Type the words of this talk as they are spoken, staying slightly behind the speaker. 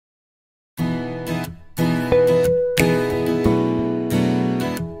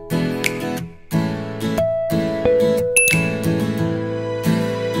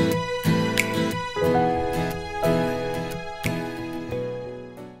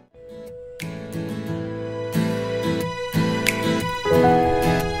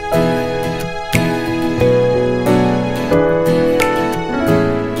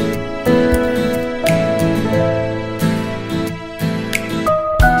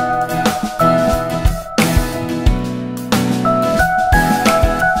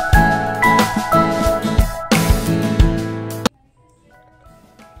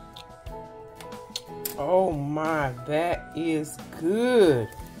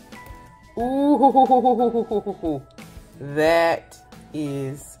Ooh, that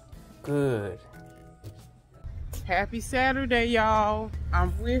is good. Happy Saturday, y'all.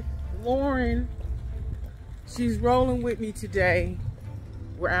 I'm with Lauryn. She's rolling with me today.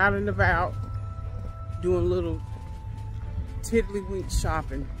 We're out and about doing a little tiddlywink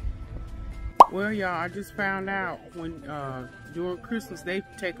shopping. Well, y'all, I just found out when during Christmas they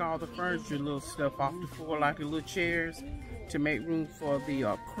take all the furniture, little stuff off the floor, like the little chairs, to make room for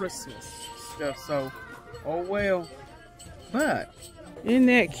the Christmas stuff. So, oh well. But isn't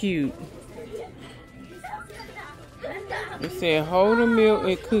that cute? It said, hold the milk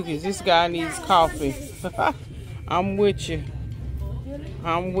and cookies. This guy needs coffee. I'm with you.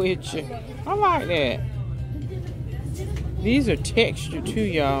 I'm with you. I like that. These are textured too,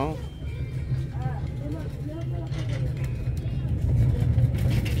 y'all.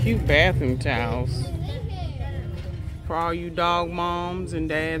 Cute bathroom towels. For all you dog moms and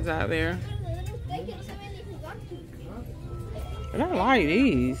dads out there. And I like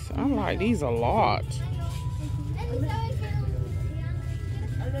these. I like these a lot.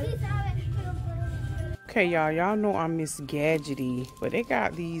 Okay, y'all know I'm Miss Gadgety, but they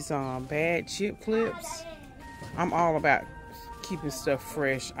got these bad chip clips. I'm all about keeping stuff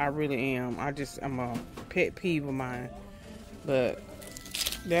fresh. I really am. I'm a pet peeve of mine. But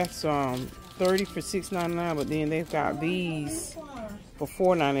that's 30 for $6.99, but then they've got these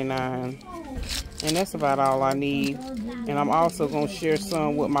for $4.99. And that's about all I need. And I'm also gonna share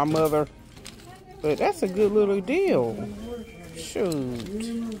some with my mother. But that's a good little deal.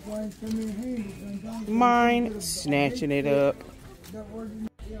 Shoot. Mind snatching it up.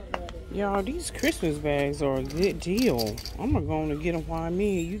 Y'all, these Christmas bags are a good deal. I'm gonna get them while I'm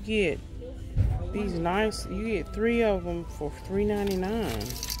in. You get these nice, you get 3 of them for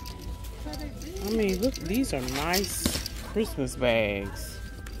 $3.99. I mean, look, these are nice Christmas bags.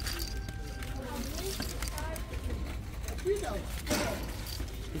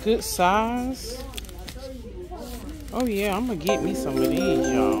 Good size. Oh yeah, I'm gonna get me some of these,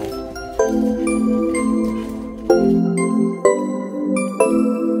 y'all.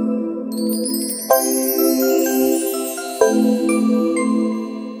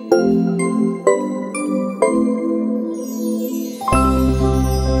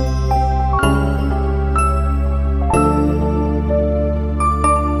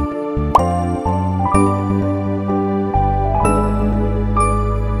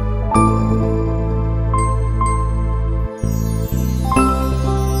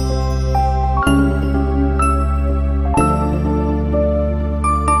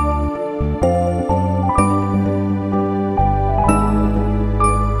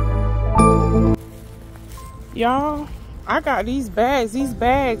 Y'all, I got these bags. These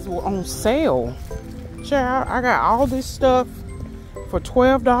bags were on sale. Child, I got all this stuff for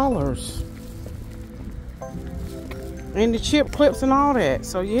 $12. And the chip clips and all that.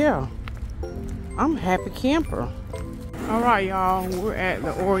 So yeah, I'm a happy camper. All right, y'all, we're at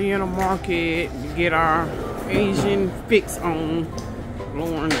the Oriental Market to get our Asian fix on.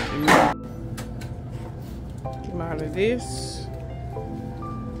 Lauryn, come out of this.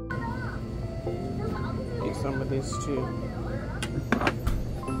 Some of this too.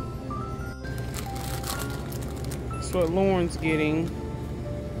 That's what Lauryn's getting.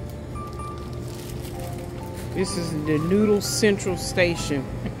 This is the Noodle Central Station.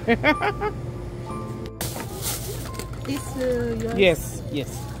 Yes,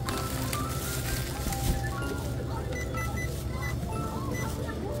 yes.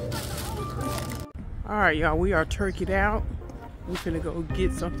 All right, y'all, we are turkeyed out. We're gonna go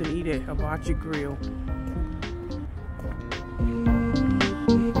get something to eat at Hibachi Grill.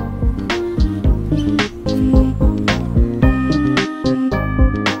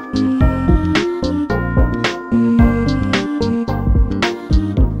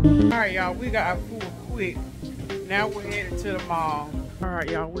 We got our food quick. Now we're headed to the mall. All right,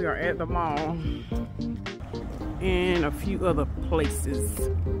 y'all, we are at the mall and a few other places.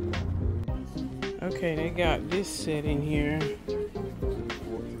 Okay, they got this set in here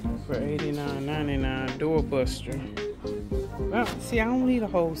for $89.99, doorbuster. Well, see, I don't need a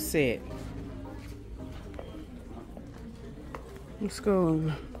whole set. Let's go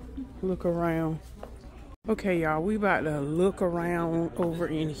and look around. Okay, y'all, we about to look around over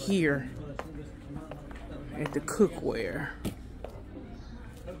in here at the cookware.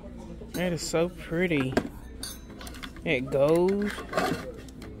 That is so pretty. It goes.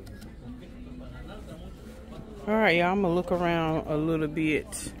 All right, y'all, I'm gonna look around a little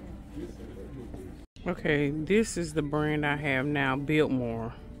bit. Okay, this is the brand I have now,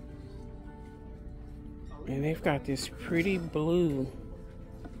 Biltmore. And they've got this pretty blue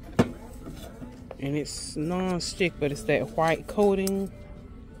And it's non-stick, but it's that white coating.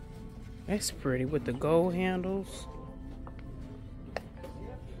 That's pretty with the gold handles.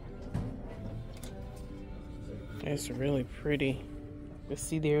 That's really pretty. But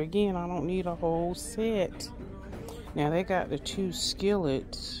see, there again, I don't need a whole set. Now they got the 2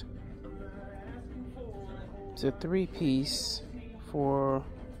 skillets. It's a 3-piece for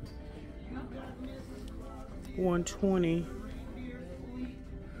 $120.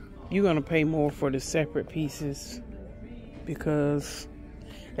 You're gonna pay more for the separate pieces because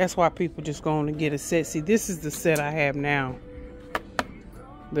that's why people just going to get a set. See, this is the set I have now.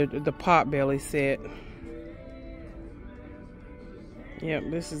 The pot belly set. Yep,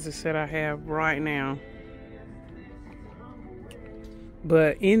 this is the set I have right now.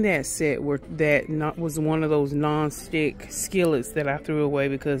 But in that set was one of those non-stick skillets that I threw away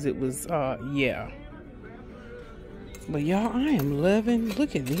because it was yeah. But y'all, I am loving,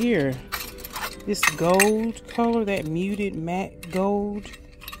 look at here. This gold color, that muted matte gold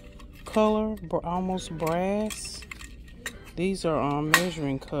color, almost brass. These are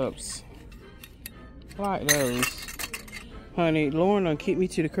measuring cups. I like those. Honey, Lauryn done kicked me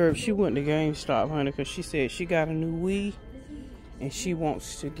to the curb. She went to GameStop, honey, because she said she got a new Wii and she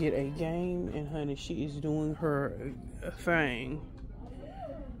wants to get a game. And honey, she is doing her thing.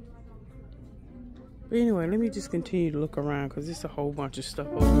 But anyway, let me just continue to look around because there's a whole bunch of stuff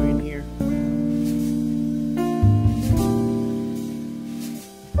over in here.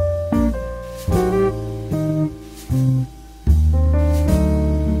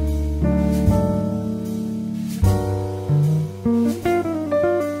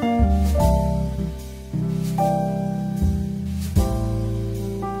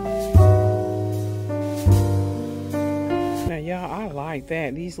 Like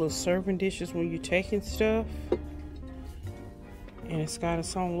that, these little serving dishes when you're taking stuff, and it's got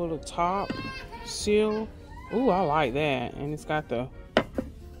its own little top seal. Ooh, I like that. And it's got the,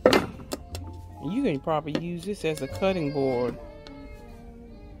 you can probably use this as a cutting board.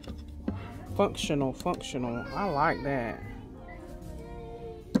 Functional. I like that.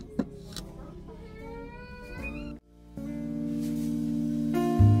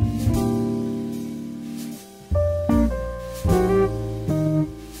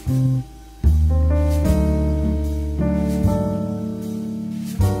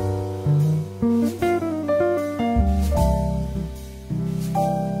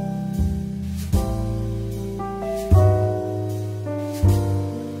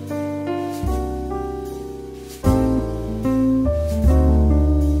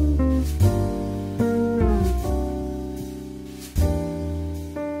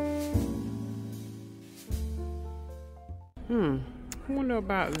 I wonder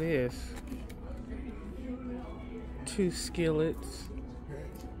about this. 2 skillets.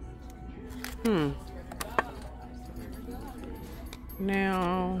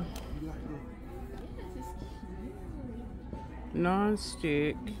 Now,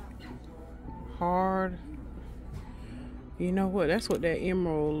 non-stick, hard. You know what? That's what that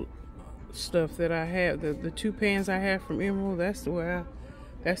Emerald stuff that I have. The 2 pans I have from Emerald. That's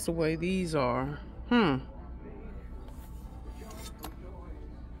the way these are.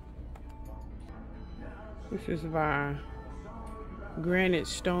 This is by Granite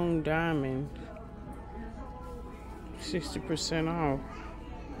Stone Diamond. 60% off.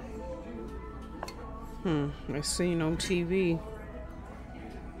 As seen on TV.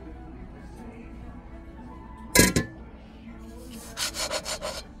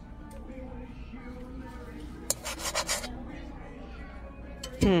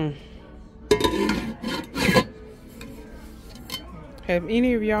 Have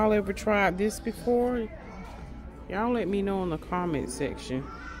any of y'all ever tried this before? Y'all let me know in the comment section.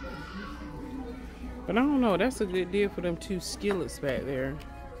 But I don't know, that's a good deal for them 2 skillets back there.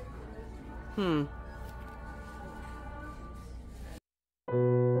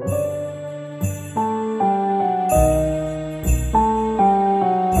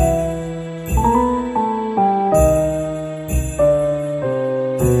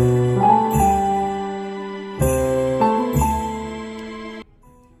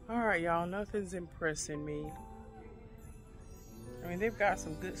 Alright y'all, nothing's impressing me. I mean, they've got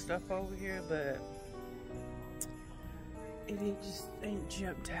some good stuff over here, but it just ain't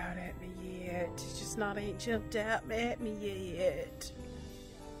jumped out at me yet. It's just ain't jumped out at me yet.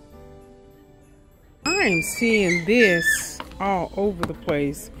 I'm seeing this all over the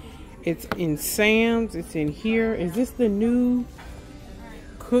place. It's in Sam's, it's in here. Is this the new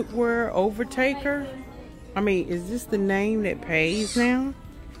cookware overtaker? I mean, is this the name that pays now?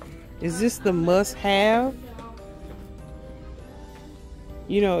 Is this the must-have?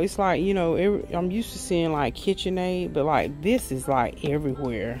 You know, it's like, you know, I'm used to seeing like KitchenAid, but like this is like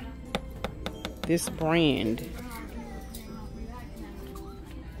everywhere. This brand.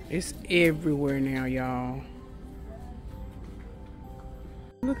 It's everywhere now, y'all.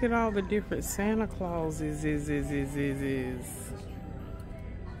 Look at all the different Santa Clauses.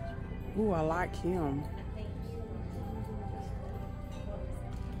 Ooh, I like him.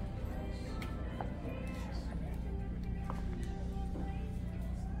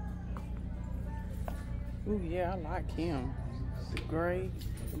 Ooh, yeah, I like him. The gray,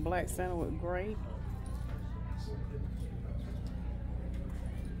 the black Santa with gray.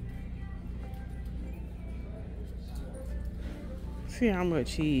 See how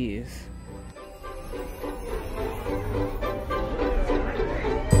much he is.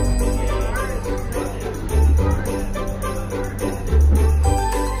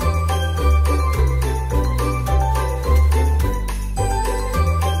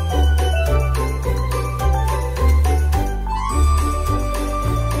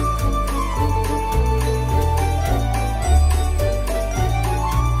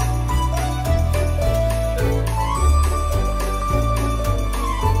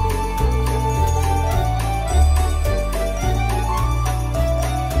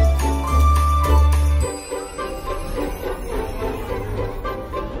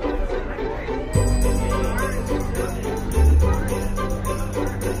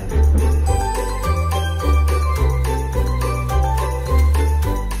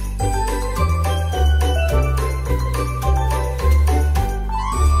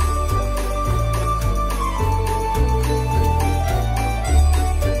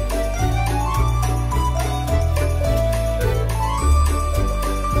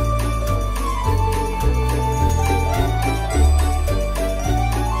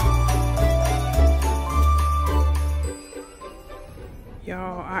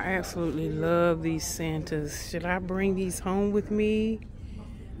 Y'all, I absolutely love these Santas. Should I bring these home with me?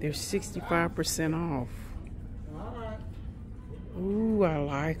 They're 65% off. Ooh, I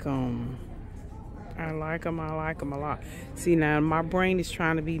like them. I like them a lot. See, now my brain is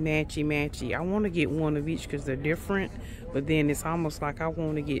trying to be matchy-matchy. I want to get one of each because they're different, but then it's almost like I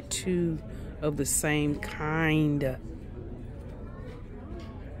want to get two of the same kind.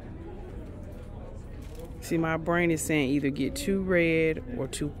 See, my brain is saying either get two red or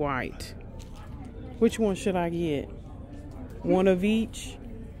two white. Which one should I get? One of each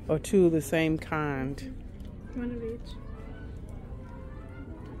or two of the same kind? One of each.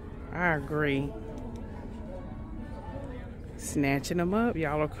 I agree. Snatching them up.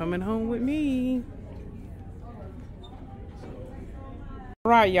 Y'all are coming home with me.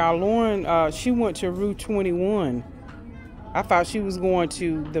 All right, y'all. Lauryn, she went to Route 21. I thought she was going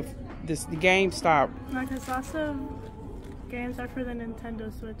to the GameStop. No, because lots of games are for the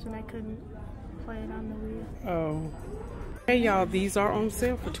Nintendo Switch and I couldn't play it on the Wii. Oh. Hey y'all, these are on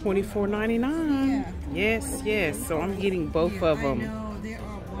sale for $24.99. Yeah. Yes, yes. So I'm getting both of them. I know, they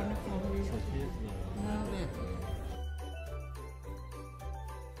are wonderful. Love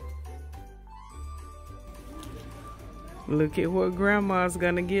it. Look at what Grandma's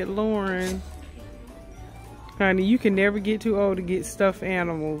gonna get Lauryn. Honey, you can never get too old to get stuffed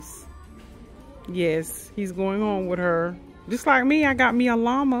animals. Yes, he's going on with her. Just like me, I got me a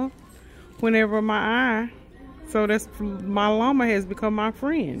llama whenever my eye. So that's, my llama has become my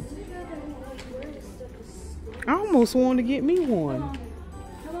friend. I almost want to get me one.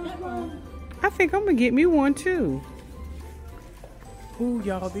 I think I'm gonna get me one too. Ooh,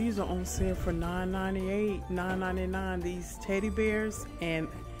 y'all, these are on sale for $9.98, $9.99. These teddy bears, and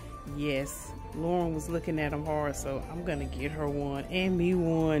yes, Lauryn was looking at them hard, so I'm gonna get her one and me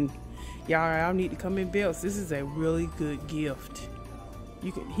one. Y'all need to come in belts. This is a really good gift.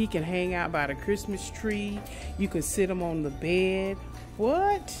 He can hang out by the Christmas tree. You can sit him on the bed.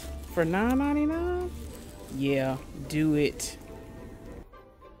 What? For $9.99? Yeah, do it.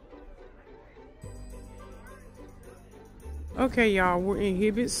 Okay, y'all, we're in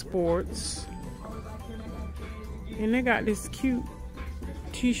Hibbett Sports. And they got this cute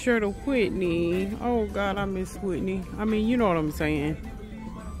t-shirt of Whitney. Oh, God, I miss Whitney. I mean, you know what I'm saying.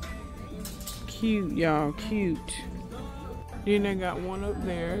 Cute, y'all, cute. Then they got one up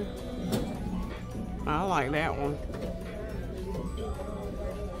there. I like that one.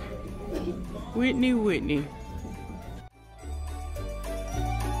 Whitney, Whitney.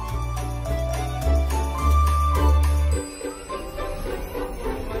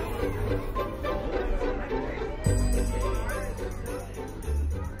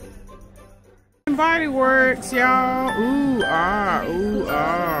 Body Works, y'all. Ooh, ah, ooh,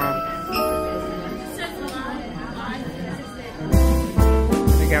 ah.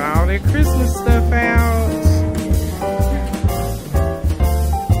 their Christmas stuff out.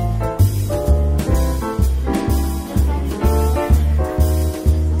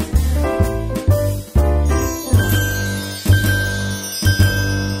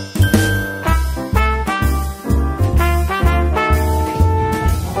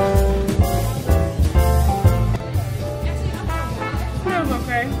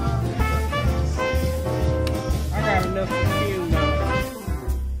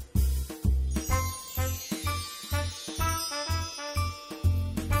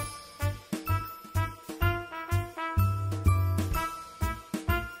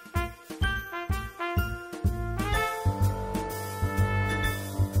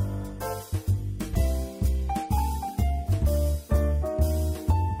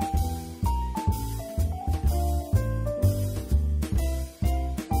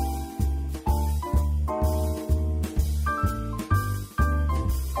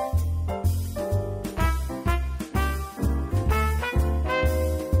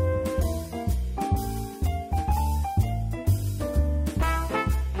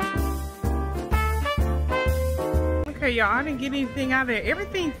 Okay, y'all, I didn't get anything out of there.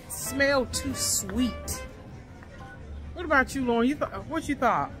 Everything smelled too sweet. What about you, Lauren? What you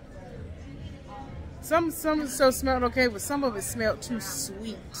thought? Some so smelled okay, but some of it smelled too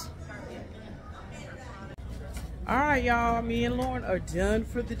sweet. All right, y'all, me and Lauren are done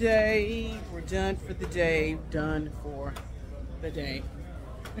for the day. We're done for the day. Done for the day.